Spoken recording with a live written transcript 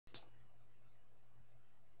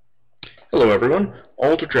Hello everyone,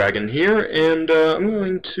 AuldDragon here, and I'm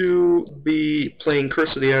going to be playing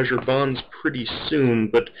Curse of the Azure Bonds pretty soon,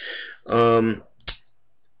 but I'm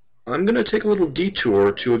going to take a little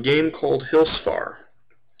detour to a game called Hillsfar.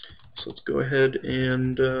 So let's go ahead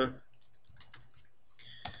and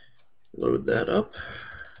load that up.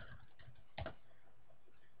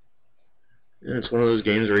 And it's one of those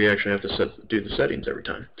games where you actually have to do the settings every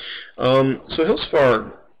time. So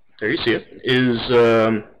Hillsfar, there you see it, is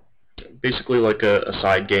basically like a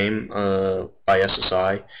side game by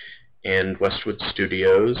SSI and Westwood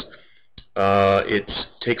Studios. It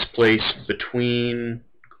takes place between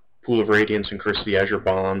Pool of Radiance and Curse of the Azure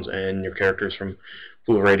Bonds, and your characters from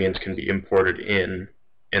Pool of Radiance can be imported in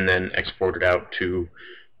and then exported out to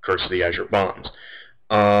Curse of the Azure Bonds.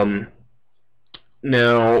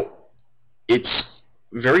 Now, it's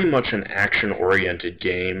very much an action-oriented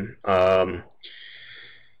game.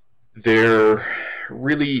 There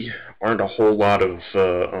really aren't a whole lot of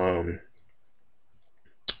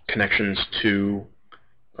connections to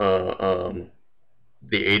the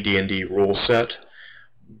AD&D rule set,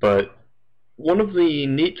 but one of the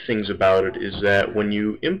neat things about it is that when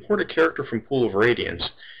you import a character from Pool of Radiance,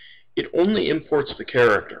 it only imports the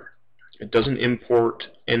character. It doesn't import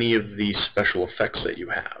any of the special effects that you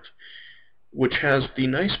have, which has the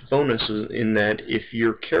nice bonus in that if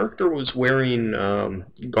your character was wearing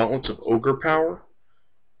Gauntlets of Ogre Power,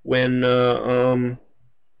 when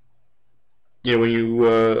you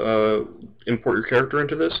import your character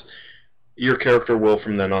into this, your character will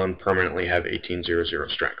from then on permanently have 1800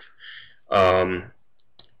 strength.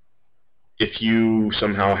 If you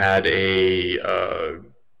somehow had a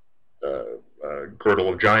Girdle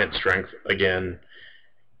of Giant Strength, again,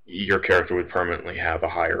 your character would permanently have a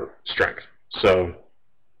higher strength. So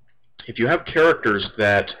if you have characters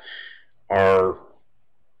that are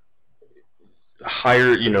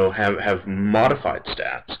higher, have modified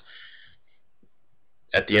stats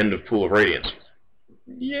at the end of Pool of Radiance,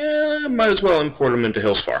 yeah, might as well import them into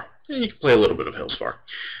Hillsfar. And you can play a little bit of Hillsfar.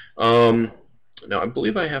 Now, I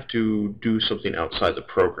believe I have to do something outside the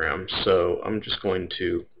program, so I'm just going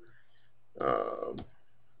to, I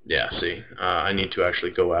need to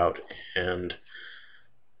actually go out and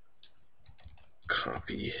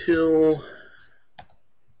copy Pool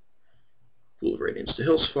of Radiance to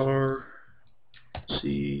Hillsfar,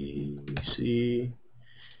 C,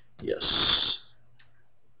 yes.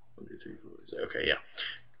 1, 2, 3, 4, okay, yeah.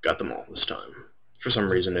 Got them all this time. For some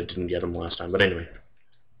reason it didn't get them last time, but anyway.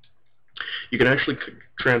 You can actually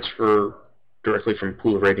transfer directly from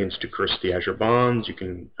Pool of Radiance to Curse of the Azure Bonds. You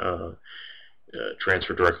can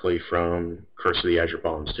transfer directly from Curse of the Azure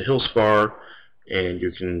Bonds to Hillsfar, and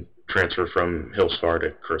you can transfer from Hillsfar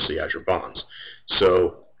to Curse of the Azure Bonds.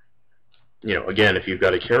 So, again, if you've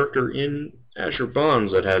got a character in Azure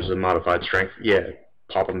Bonds that has a modified strength, yeah,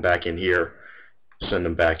 pop them back in here, send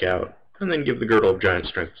them back out, and then give the Girdle of Giant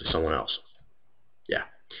Strength to someone else. Yeah.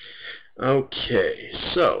 Okay,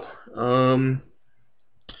 so,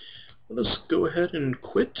 let us go ahead and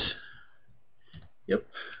quit. Yep.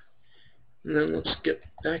 And then let's get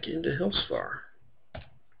back into Hillsfar.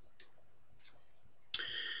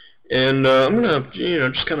 And I'm going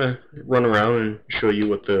to, just kind of run around and show you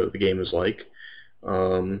what the game is like.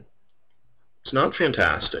 It's not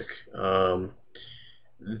fantastic.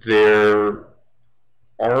 There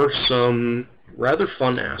are some rather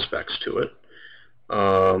fun aspects to it.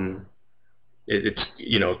 It's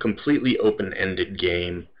a completely open-ended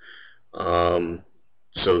game,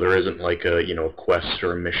 so there isn't like a quest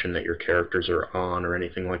or a mission that your characters are on or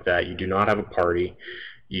anything like that. You do not have a party.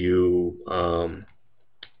 You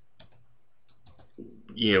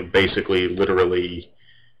basically literally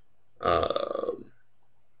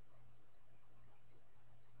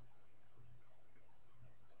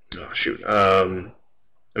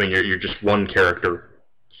I mean, you're just one character.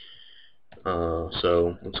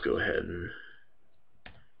 So let's go ahead and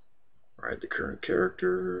write the current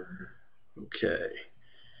character. Okay.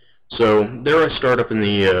 So there I start up in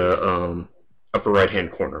the upper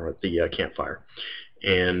right-hand corner with the campfire.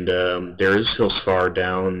 And there is Hillsfar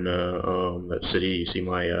down that city. You see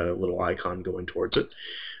my little icon going towards it.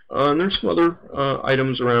 And there's some other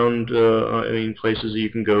items around, places that you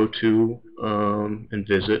can go to and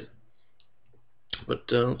visit. But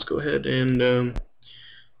let's go ahead and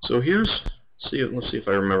so let's see if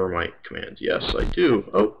I remember my commands. Yes, I do.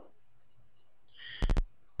 Oh.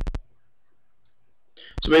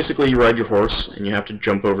 So basically you ride your horse and you have to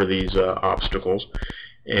jump over these obstacles.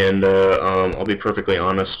 And I'll be perfectly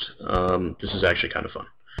honest, this is actually kind of fun.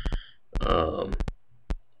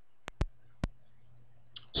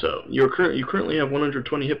 So you currently have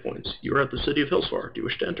 120 hit points. You are at the city of Hillsfar. Do you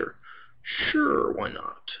wish to enter? Sure, why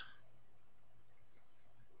not?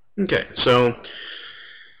 Okay, so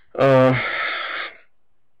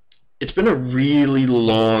it's been a really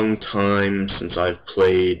long time since I've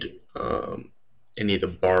played any of the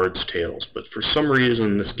Bard's Tales, but for some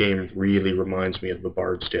reason this game really reminds me of the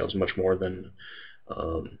Bard's Tales much more than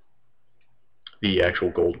the actual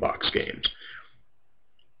gold box games.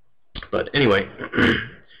 But anyway,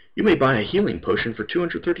 you may buy a healing potion for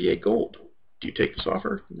 238 gold. Do you take this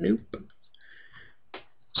offer? Nope.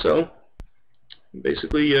 So,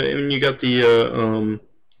 basically, and you got the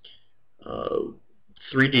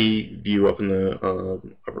 3D view up in the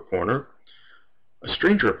upper corner. A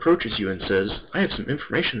stranger approaches you and says, I have some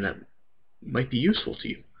information that might be useful to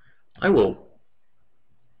you. I will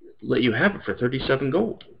let you have it for 37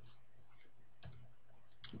 gold.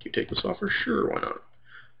 Do you take this offer? Sure, why not?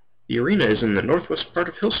 The arena is in the northwest part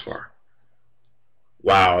of Hillsfar.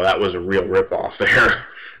 Wow, that was a real rip-off there.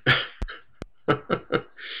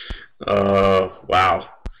 Wow.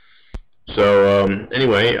 So,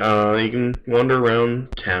 anyway, you can wander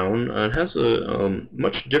around town. It has a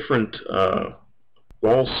much different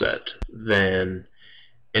wall set than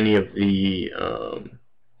any of the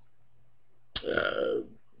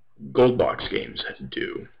gold box games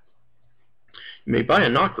do. You may buy a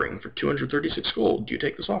knock ring for 236 gold. Do you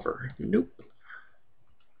take this offer? Nope.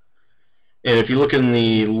 And if you look in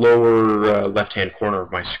the lower left-hand corner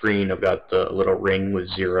of my screen, I've got the little ring with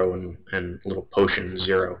 0 and little potion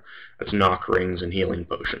 0. That's knock rings and healing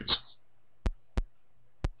potions.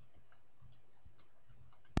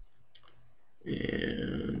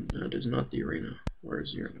 And that is not the arena. Where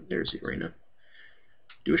is the arena? There's the arena.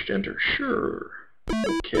 Do you wish to enter? Sure.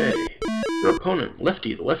 Okay. Your opponent,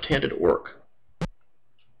 Lefty, the left-handed orc.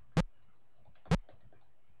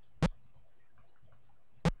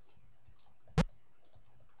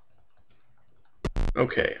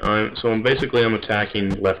 Okay, so I'm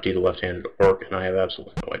attacking Lefty, the left-handed orc, and I have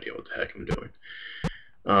absolutely no idea what the heck I'm doing.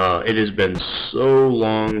 It has been so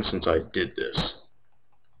long since I did this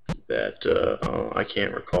that I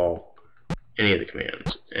can't recall any of the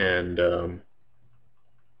commands, and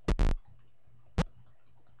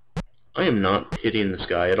I am not hitting this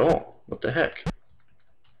guy at all. What the heck?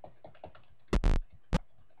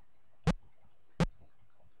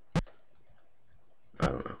 I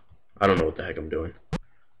don't know. I don't know what the heck I'm doing.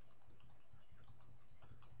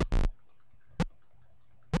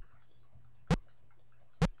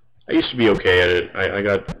 I used to be okay at it. I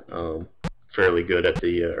got fairly good at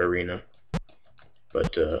the arena,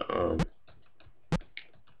 but it's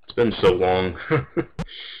been so long.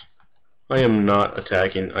 I am not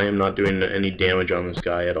attacking. I am not doing any damage on this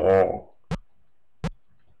guy at all.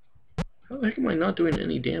 How the heck am I not doing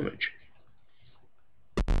any damage?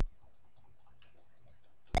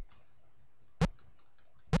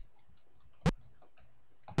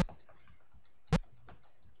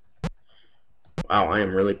 Wow, I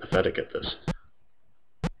am really pathetic at this.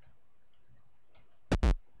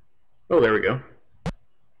 Oh, there we go.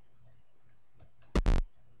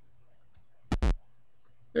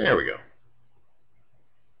 There we go.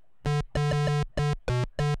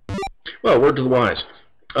 Well, word to the wise.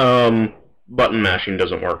 Button mashing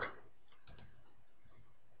doesn't work.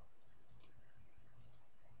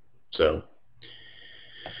 So,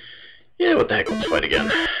 yeah, what the heck, let's fight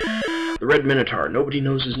again. The Red Minotaur, nobody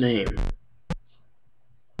knows his name.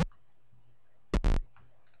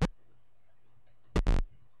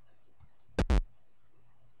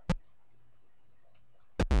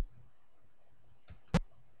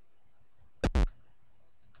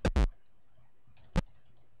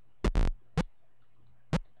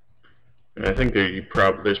 And I think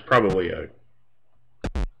there's probably a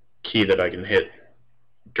key that I can hit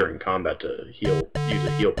during combat to use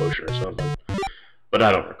a heal potion or something. But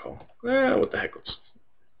I don't recall. What the heck, let's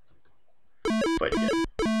fight again.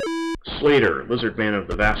 Slater, lizard man of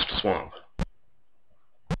the vast swamp.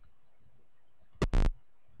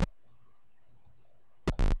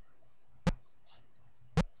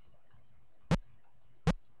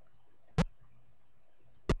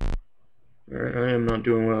 I am not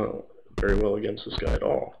doing very well against this guy at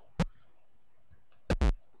all.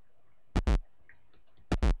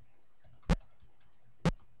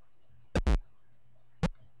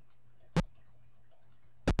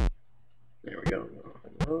 There we go.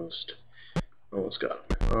 Almost got him.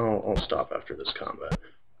 I'll stop after this combat.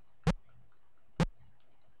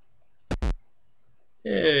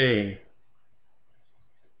 Yay!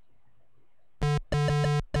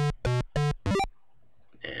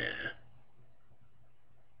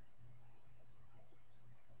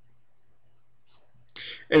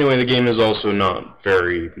 Anyway, the game is also not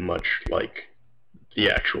very much like the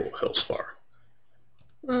actual Hillsfar.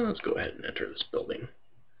 Let's go ahead and enter this building.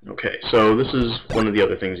 Okay, so this is one of the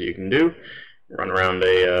other things that you can do. Run around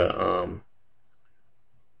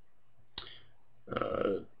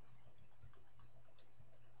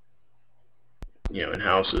you know, in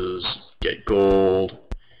houses, get gold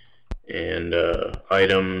and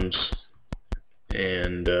items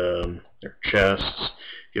and their chests.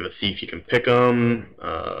 If you have a thief, you can pick them.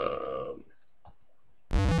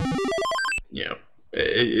 You know,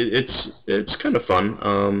 it's kind of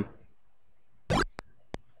fun.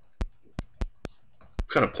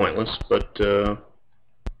 Kind of pointless, but you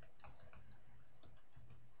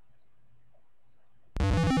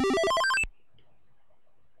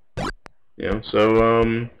know.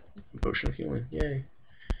 So potion of healing, yay.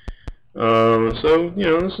 So you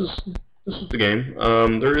know, this is the game.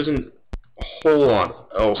 There isn't a whole lot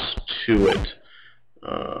else to it.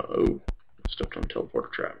 Oh, stepped on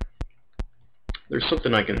teleporter trap. There's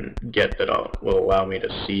something I can get that will allow me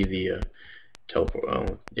to see the teleport.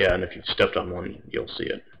 Oh, yeah, and if you've stepped on one, you'll see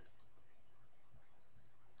it.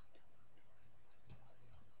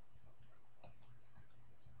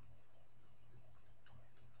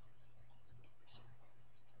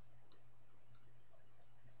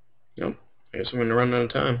 Nope. I guess I'm going to run out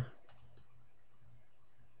of time.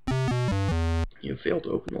 You failed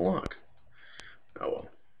to open the lock. Oh well.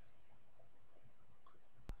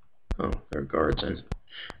 Oh, there are guards in.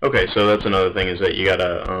 Okay, so that's another thing, is that you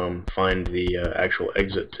gotta find the actual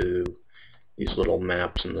exit to these little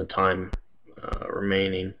maps and the time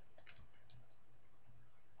remaining.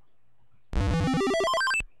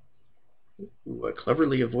 Ooh, I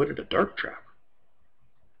cleverly avoided a dark trap.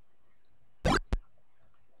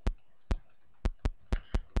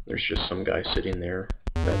 There's just some guy sitting there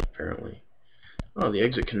that apparently... Oh, the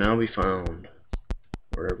exit can now be found,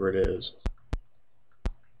 wherever it is.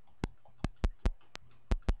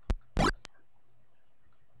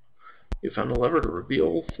 You found a lever to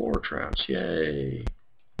reveal floor traps, yay!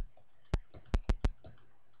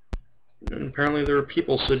 And apparently there are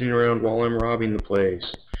people sitting around while I'm robbing the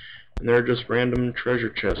place. And there are just random treasure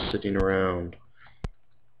chests sitting around.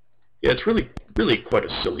 Yeah, it's really quite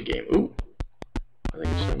a silly game. Ooh! I think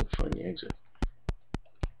it's time to find the exit.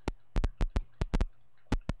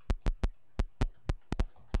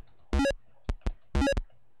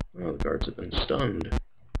 Oh, the guards have been stunned.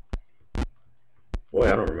 Boy,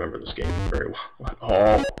 I don't remember this game very well at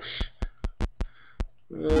all.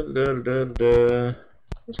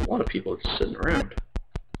 There's a lot of people just sitting around.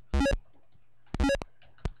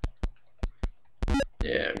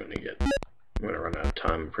 Yeah, I'm gonna run out of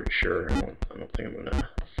time, I'm pretty sure. I don't think I'm gonna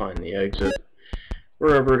find the exit.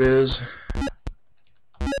 Wherever it is.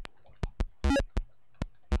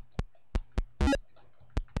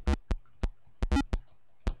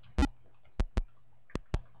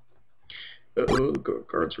 Uh-oh,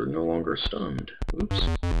 guards are no longer stunned. Oops.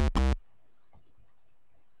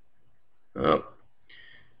 Oh.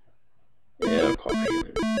 Yeah,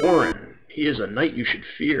 coffee. Warren, he is a knight you should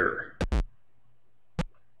fear.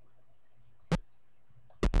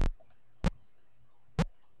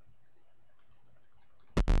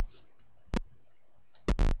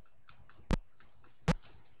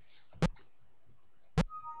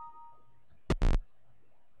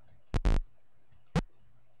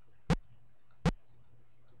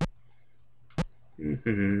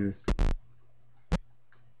 Mm-hmm.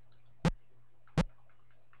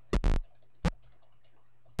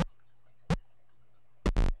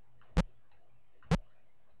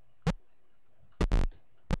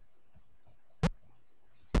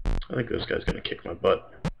 I think this guy's gonna kick my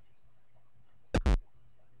butt.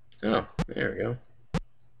 Oh, there we go.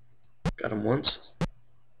 Got him once.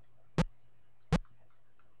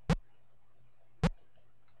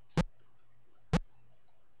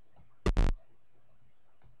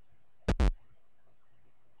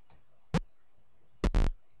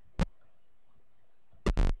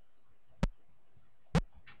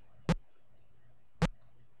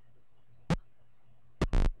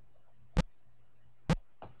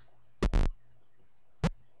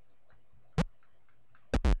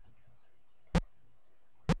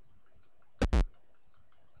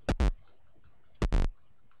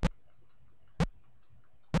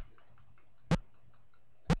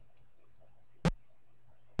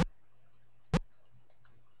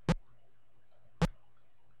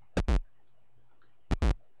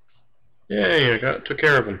 Yay, took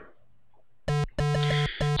care of him.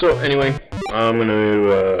 So anyway, I'm going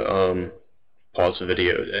to pause the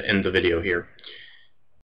video, end the video here.